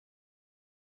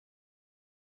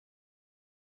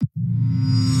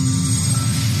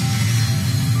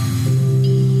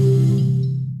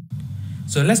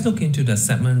So let's look into the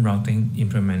segment routing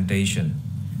implementation.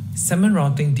 Segment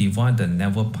routing divides the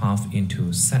network path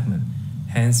into segments.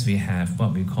 Hence, we have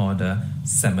what we call the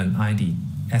segment ID,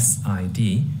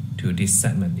 SID, to this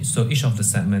segment. So each of the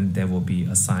segment there will be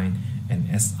assigned an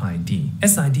SID.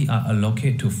 SID are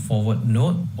allocated to forward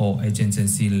node or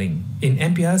adjacency link. In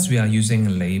MPLS, we are using a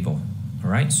label.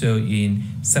 Alright, so in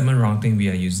segment routing, we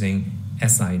are using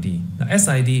SID. The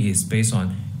SID is based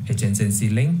on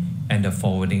adjacency link and the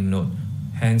forwarding node.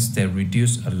 Hence, they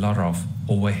reduce a lot of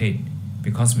overhead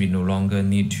because we no longer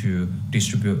need to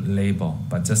distribute label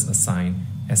but just assign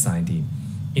SID.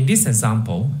 In this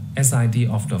example, SID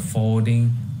of the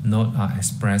forwarding node are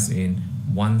expressed in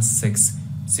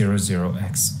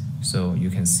 1600X. So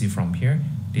you can see from here,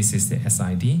 this is the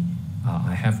SID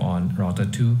I have on router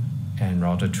 2 and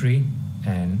router 3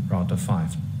 and router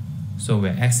 5. So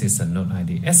where X is the node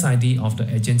ID. SID of the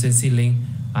adjacency link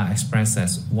are expressed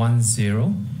as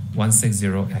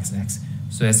 10160XX.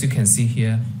 So as you can see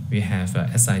here, we have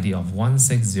a SID of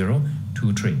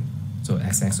 16023. So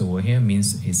XX over here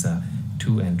means it's a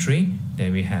 2 and 3.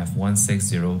 Then we have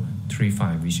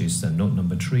 16035, which is the node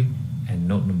number 3 and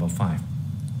node number 5,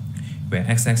 where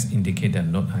XX indicate the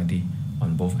node ID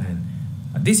on both ends.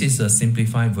 This is a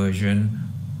simplified version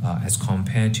as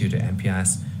compared to the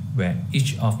MPLS, where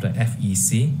each of the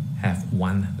FEC have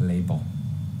one label.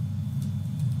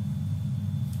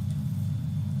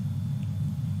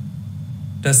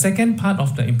 The second part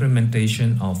of the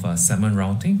implementation of segment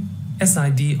routing,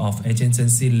 SID of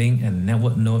adjacency link and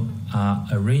network node are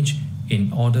arranged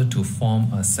in order to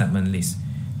form a segment list.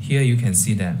 Here you can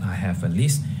see that I have a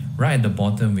list. Right at the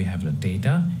bottom we have the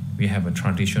data, we have a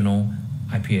traditional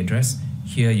IP address.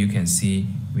 Here you can see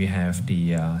we have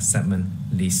the segment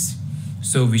list,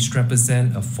 so which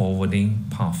represent a forwarding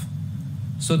path.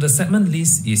 So the segment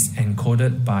list is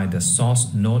encoded by the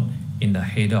source node in the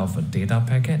header of a data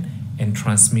packet and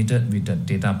transmitted with the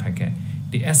data packet.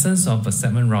 The essence of a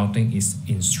segment routing is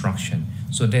instruction,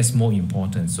 so that's more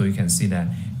important. So you can see that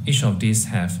each of these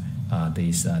have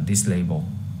this label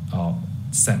or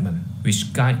segment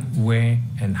which guide where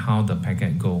and how the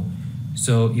packet go.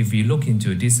 So if we look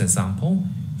into this example,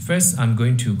 first I'm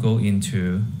going to go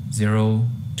into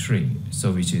 03,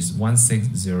 so which is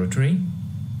 1603,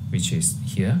 which is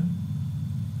here.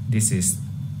 This is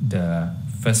the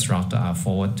first router I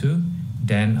forward to.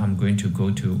 Then I'm going to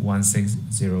go to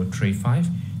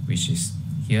 16035, which is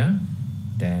here.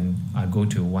 Then I go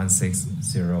to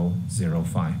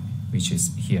 16005, which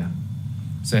is here.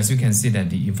 So as you can see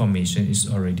that the information is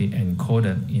already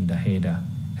encoded in the header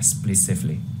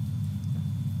explicitly.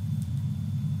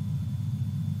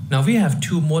 Now we have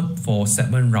two modes for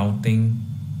segment routing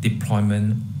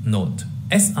deployment node.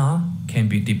 SR can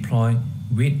be deployed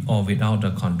with or without the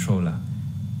controller.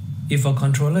 If a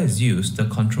controller is used, the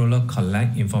controller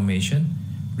collects information,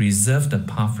 reserve the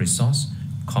path resource,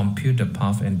 compute the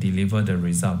path and deliver the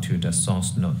result to the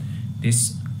source node.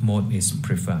 This mode is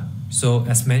preferred. So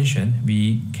as mentioned,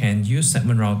 we can use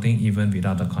segment routing even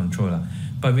without the controller.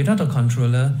 But without the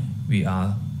controller, we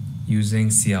are using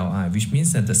CLI, which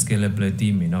means that the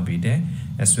scalability may not be there,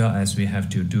 as well as we have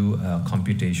to do a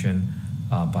computation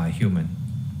by human.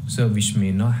 So which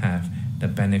may not have the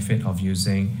benefit of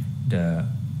using the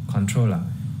controller.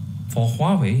 For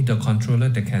Huawei, the controller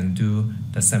that can do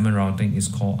the segment routing is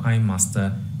called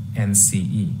iMaster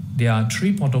NCE. There are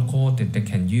three protocols that they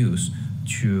can use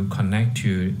to connect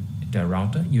to the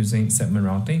router using segment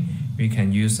routing. We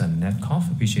can use a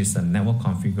netconf, which is a network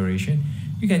configuration.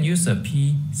 We can use a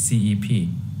PCEP,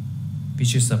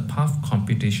 which is a path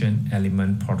computation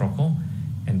element protocol.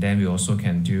 And then we also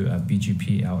can do a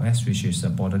BGP-LS, which is a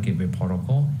border gateway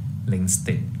protocol link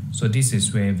state. So this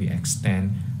is where we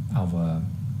extend our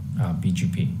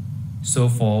BGP. So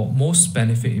for most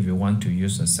benefit, if you want to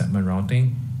use a segment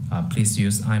routing, please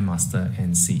use iMaster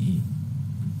NCE.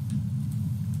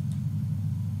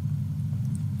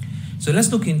 So let's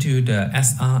look into the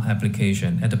SR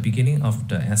application. At the beginning of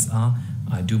the SR,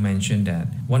 I do mention that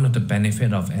one of the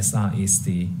benefits of SR is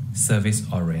the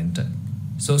service-oriented.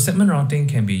 So segment routing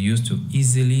can be used to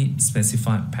easily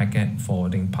specify packet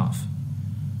forwarding path.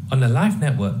 On a live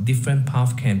network, different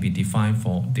paths can be defined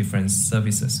for different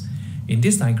services. In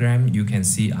this diagram, you can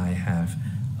see I have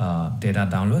data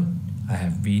download, I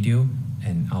have video,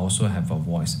 and I also have a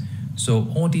voice. So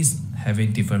all these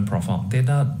having different profile.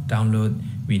 Data download,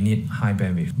 we need high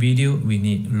bandwidth. Video, we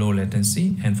need low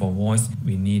latency. And for voice,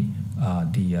 we need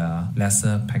the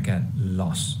lesser packet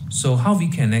loss. So how we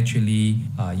can actually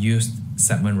use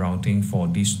segment routing for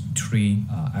these three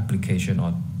application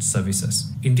or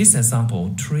services. In this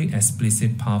example, three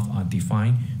explicit paths are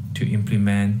defined to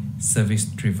implement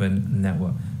service-driven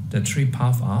network. The three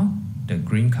paths are the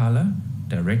green color,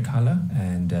 the red color,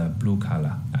 and the blue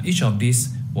color. Each of these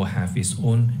will have its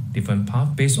own different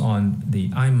path. Based on the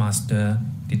iMaster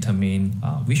determine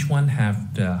which one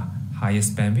have the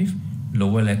highest bandwidth,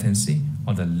 lower latency,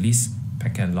 or the least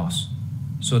packet loss.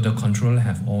 So the controller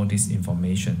have all this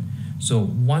information. So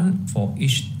one for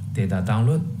each data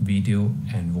download, video,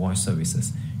 and voice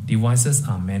services. Devices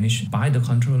are managed by the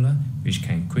controller, which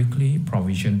can quickly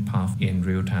provision path in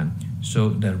real time. So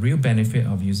the real benefit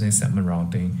of using segment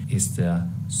routing is the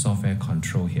software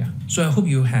control here. So I hope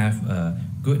you have a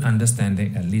good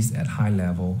understanding, at least at high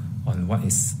level, on what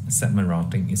is segment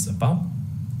routing is about.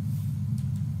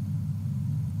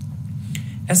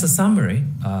 As a summary,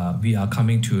 we are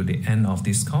coming to the end of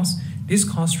this course. This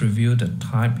course reviews the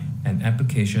type and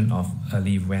application of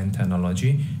early WAN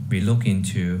technology. We look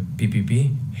into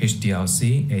PPP,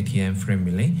 HDLC, ATM frame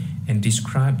relay, and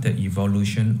describe the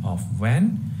evolution of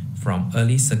WAN from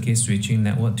early circuit switching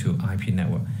network to IP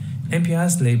network.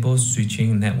 MPIS labels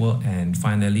switching network, and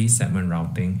finally segment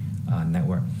routing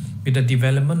network. With the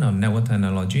development of network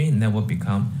technology, network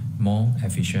become more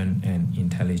efficient and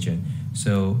intelligent.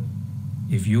 So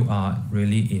if you are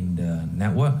really in the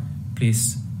network,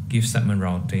 please give segment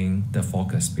routing the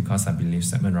focus, because I believe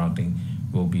segment routing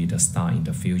will be the star in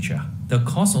the future. The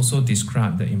course also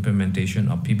describes the implementation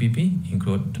of PPP,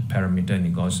 include the parameter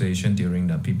negotiation during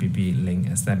the PPP link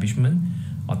establishment,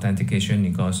 authentication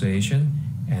negotiation,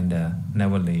 and the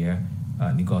network layer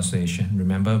negotiation.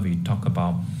 Remember, we talked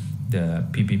about the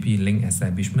PPP link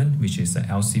establishment, which is the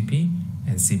LCP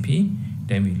and CP.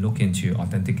 Then we look into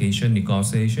authentication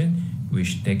negotiation,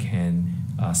 which they can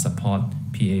support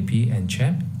PAP and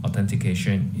CHAP.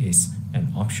 Authentication is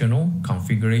an optional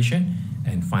configuration.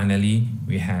 And finally,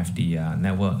 we have the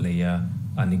network layer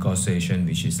negotiation,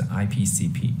 which is the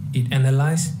IPCP. It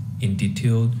analyzes in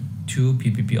detail two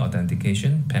PPP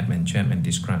authentication, PAP and CHAP, and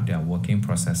describe their working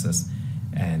processes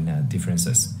and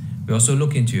differences. We also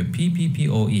look into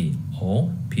PPPoE,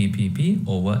 or PPP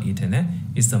over Ethernet.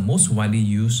 It's the most widely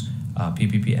used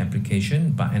PPP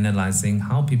application. By analyzing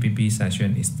how PPP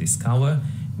session is discovered,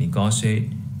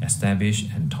 negotiate,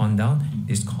 established, and torn down,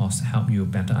 this course help you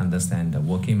better understand the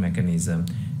working mechanism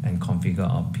and configure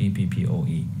of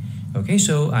PPPoE. Okay,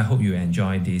 so I hope you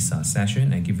enjoy this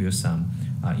session and give you some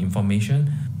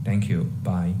information. Thank you.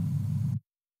 Bye.